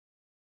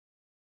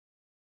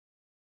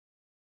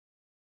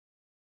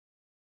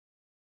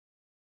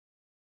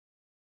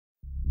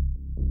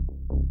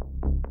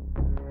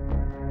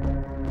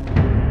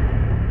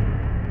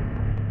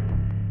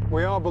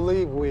We all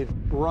believe we'd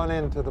run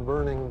into the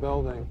burning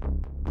building.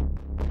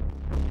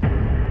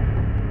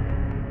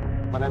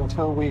 But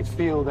until we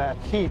feel that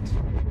heat,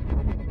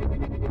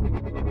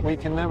 we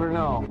can never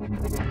know.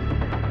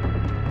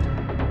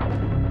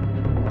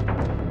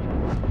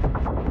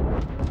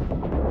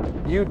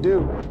 You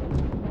do.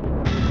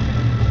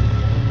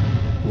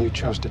 You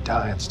chose to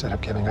die instead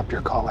of giving up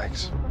your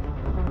colleagues.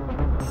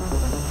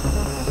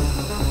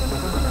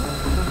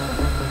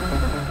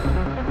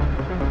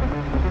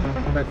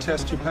 That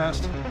test you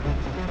passed?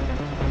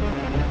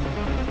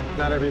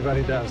 Not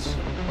everybody does.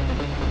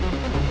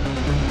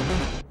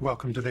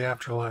 Welcome to the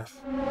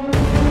afterlife.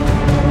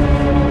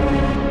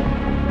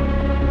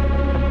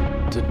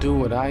 To do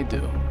what I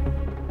do,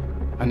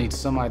 I need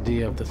some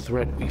idea of the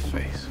threat we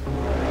face.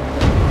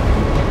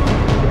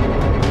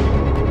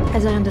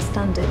 As I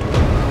understand it,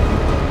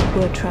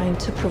 we're trying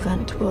to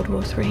prevent World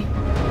War III.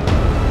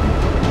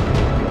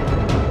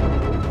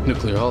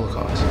 Nuclear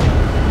holocaust.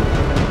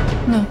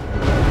 No.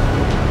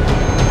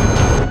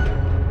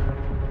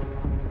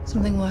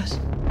 Something worse.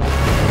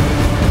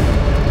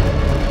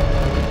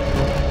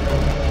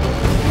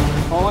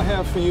 All I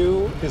have for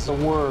you is a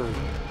word.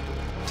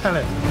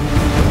 Tenet.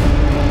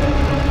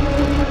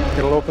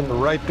 It'll open the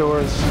right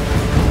doors,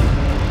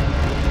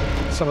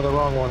 some of the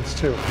wrong ones,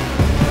 too.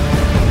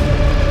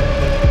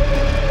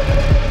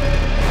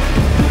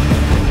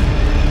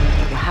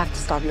 You have to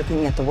start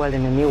looking at the world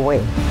in a new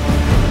way.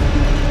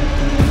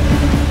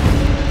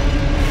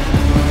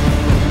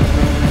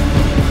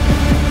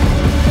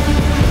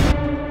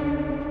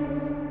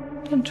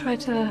 Don't try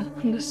to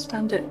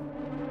understand it.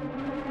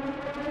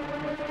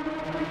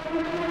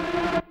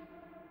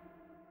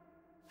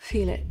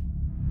 Feel it.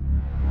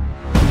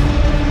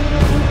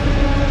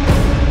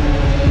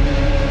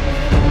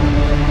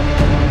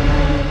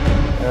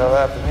 What'll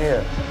happen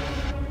here?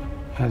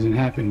 Hasn't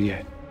happened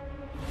yet.